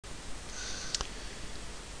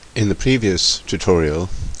In the previous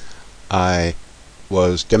tutorial I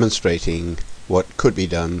was demonstrating what could be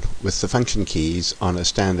done with the function keys on a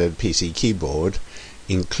standard PC keyboard,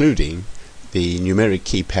 including the numeric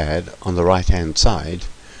keypad on the right hand side,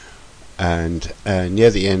 and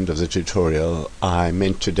near the end of the tutorial I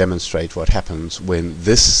meant to demonstrate what happens when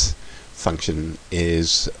this function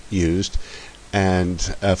is used, and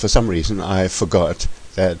for some reason I forgot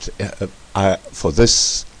that for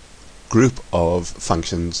this group of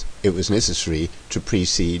functions it was necessary to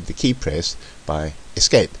precede the key press by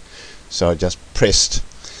escape. So I just pressed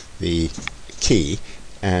the key,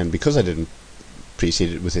 and because I didn't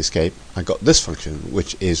precede it with escape, I got this function,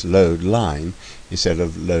 which is load line instead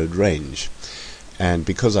of load range. And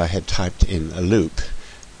because I had typed in a loop,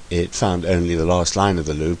 it found only the last line of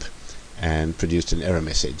the loop and produced an error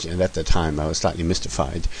message. And at the time I was slightly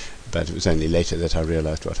mystified, but it was only later that I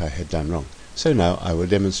realized what I had done wrong. So now I will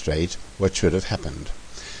demonstrate what should have happened.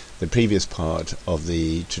 The previous part of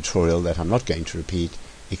the tutorial that I'm not going to repeat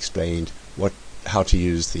explained how to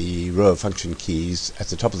use the row of function keys at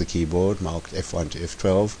the top of the keyboard marked F1 to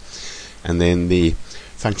F12, and then the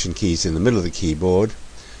function keys in the middle of the keyboard,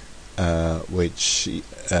 which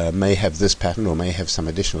may have this pattern or may have some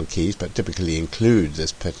additional keys, but typically include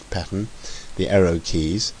this pattern, the arrow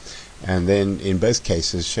keys. And then in both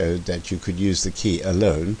cases showed that you could use the key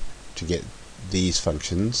alone to get these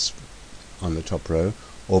functions on the top row,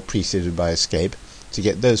 or preceded by escape to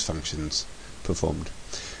get those functions performed.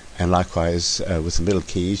 And likewise with the middle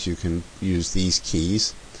keys, you can use these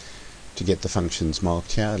keys to get the functions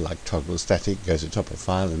marked here, like toggle static, go to top of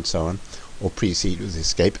file, and so on, or precede with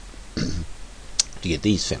escape to get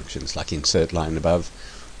these functions, like insert line above,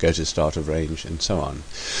 go to start of range, and so on.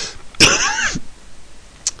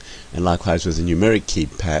 And likewise with the numeric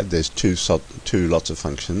keypad, there's two lots of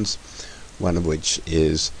functions, one of which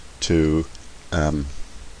is to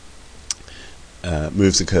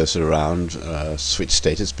move the cursor around, switch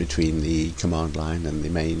status between the command line and the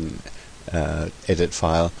main edit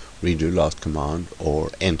file, redo last command, or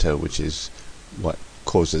enter, which is what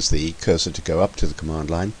causes the cursor to go up to the command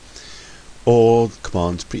line, or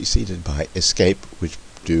commands preceded by escape, which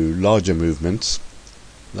do larger movements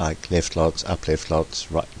like left lots, up left lots,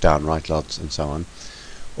 down right lots, and so on,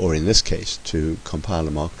 or in this case to compile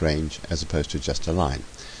a marked range as opposed to just a line.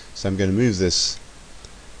 So I'm going to move this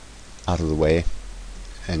out of the way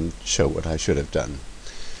and show what I should have done.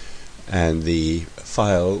 And the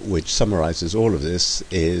file which summarizes all of this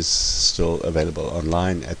is still available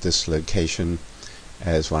online at this location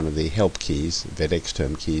as one of the help keys, VEDX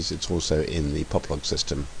term keys. It's also in the Poplog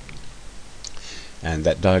system. And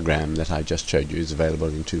that diagram that I just showed you is available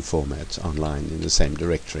in two formats online in the same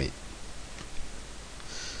directory.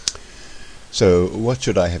 So what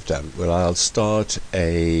should I have done? Well, I'll start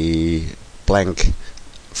a blank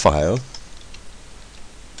file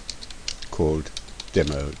called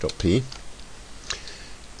demo.p,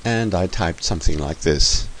 and I typed something like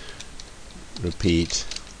this: repeat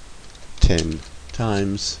 10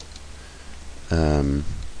 times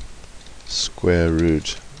square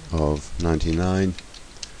root of 99,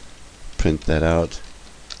 print that out,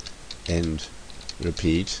 end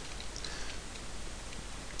repeat.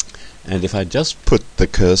 And if I just put the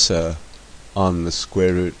cursor on the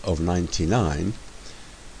square root of 99,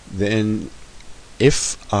 then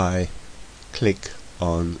if I click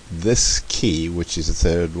on this key, which is the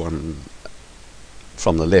third one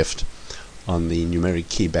from the left on the numeric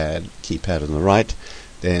keypad on the right,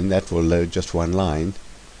 then that will load just one line.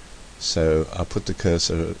 So I put the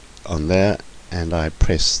cursor on there and I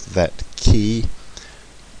press that key,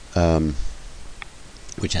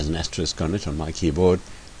 which has an asterisk on it on my keyboard,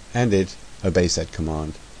 and it obeys that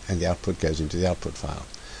command, and the output goes into the output file.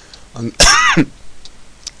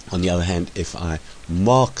 On the other hand, if I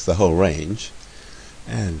mark the whole range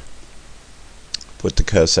and put the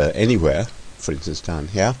cursor anywhere, for instance down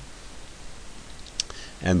here,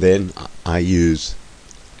 and then I use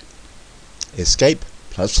escape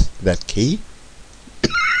plus that key,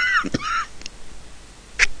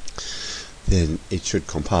 then it should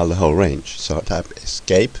compile the whole range. So I type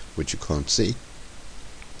escape, which you can't see,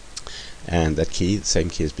 and that key, the same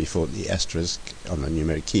key as before, the asterisk on the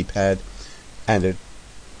numeric keypad, and it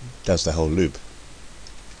does the whole loop.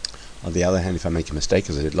 On the other hand, if I make a mistake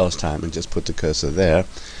as I did last time and just put the cursor there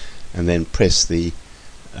and then press the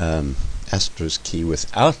asterisk key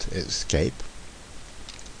without escape,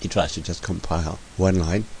 it tries to just compile one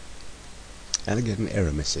line and I get an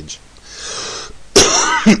error message.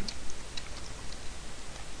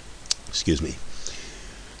 Excuse me.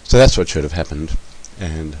 So that's what should have happened,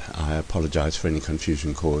 and I apologize for any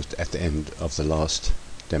confusion caused at the end of the last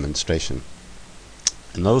demonstration.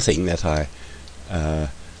 Another thing that I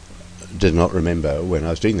did not remember when I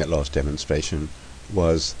was doing that last demonstration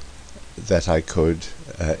was that I could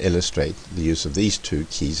illustrate the use of these two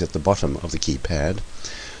keys at the bottom of the keypad,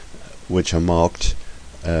 which are marked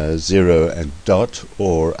 0 and dot,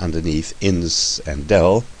 or underneath ins and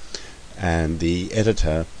del, and the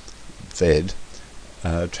editor ved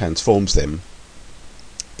transforms them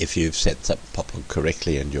if you've set up Poplog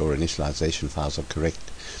correctly and your initialization files are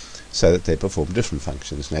correct, so that they perform different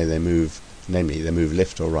functions. Now they move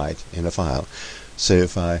left or right in a file. So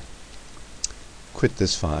if I quit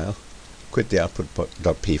this file, quit the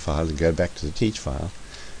output.p file and go back to the teach file,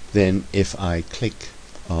 then if I click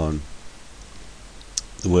on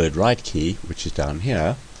the word right key, which is down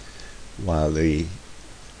here, while the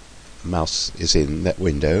mouse is in that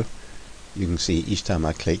window, you can see each time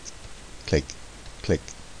I click, click, click,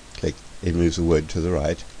 click, it moves the word to the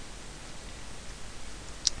right.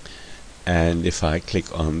 And if I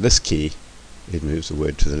click on this key, it moves the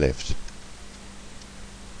word to the left.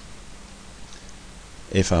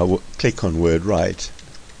 If I click on word right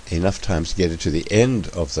enough times to get it to the end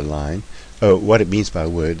of the line, what it means by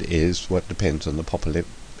word is what depends on the Poplog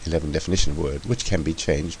 11 definition of word, which can be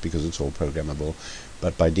changed because it's all programmable.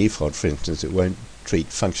 But by default, for instance, it won't treat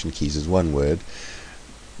function keys as one word,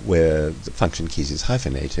 where the function keys is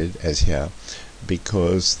hyphenated, as here,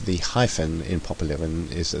 because the hyphen in Pop 11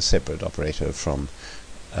 is a separate operator from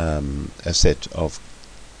a set of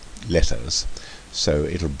letters. So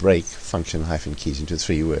it'll break function hyphen keys into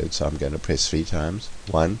 3 words. So I'm going to press 3 times.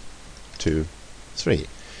 1, 2, 3.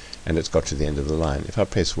 And it's got to the end of the line. If I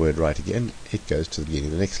press word right again, it goes to the beginning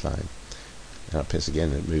of the next line. And I press again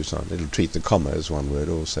and it moves on. It'll treat the comma as one word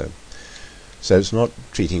also. So it's not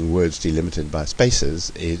treating words delimited by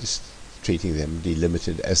spaces, it's treating them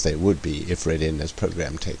delimited as they would be if read in as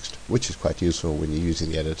program text, which is quite useful when you're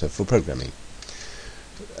using the editor for programming.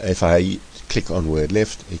 If I click on word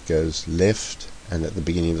left, it goes left, and at the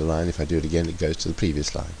beginning of the line, if I do it again, it goes to the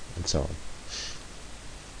previous line, and so on.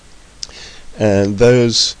 And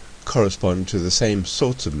those correspond to the same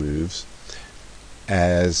sorts of moves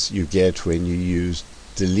as you get when you use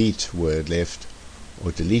delete word left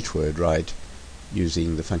or delete word right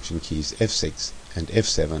using the function keys F6 and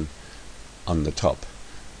F7 on the top,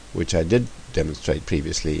 which I did demonstrate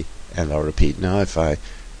previously, and I'll repeat now. If I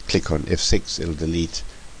click on F6, it'll delete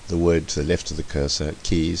the word to the left of the cursor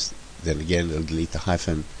keys, then again it'll delete the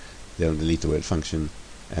hyphen, then it'll delete the word function,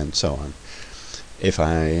 and so on. If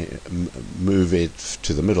I move it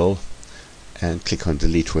to the middle and click on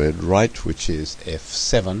delete word right, which is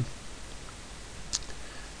F7,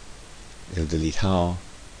 it'll delete how,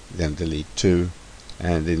 then delete to,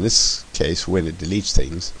 and in this case, when it deletes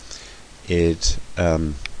things, it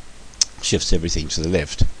shifts everything to the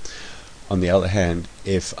left. On the other hand,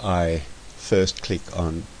 if I first click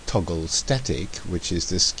on toggle static, which is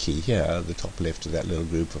this key here, the top left of that little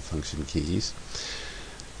group of function keys,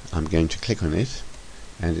 I'm going to click on it,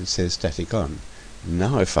 and it says static on.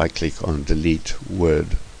 Now if I click on delete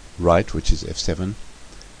word right, which is F7,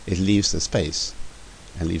 it leaves the space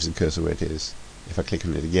and leaves the cursor where it is. If I click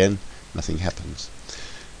on it again, nothing happens.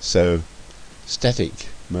 So static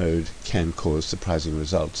mode can cause surprising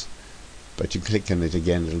results, but you click on it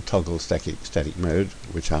again, it'll toggle static mode,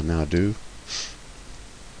 which I'll now do.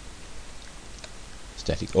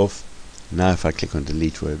 Static off. Now if I click on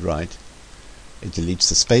delete word right, it deletes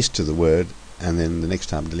the space to the word, and then the next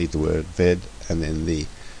time delete the word ved, and then the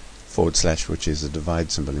 /, which is a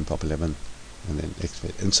divide symbol in Pop 11, and then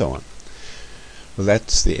xved, and so on. Well,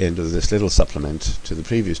 that's the end of this little supplement to the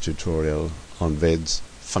previous tutorial on ved's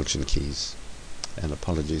function keys. And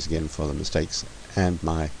apologies again for the mistakes and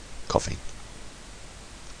my coughing.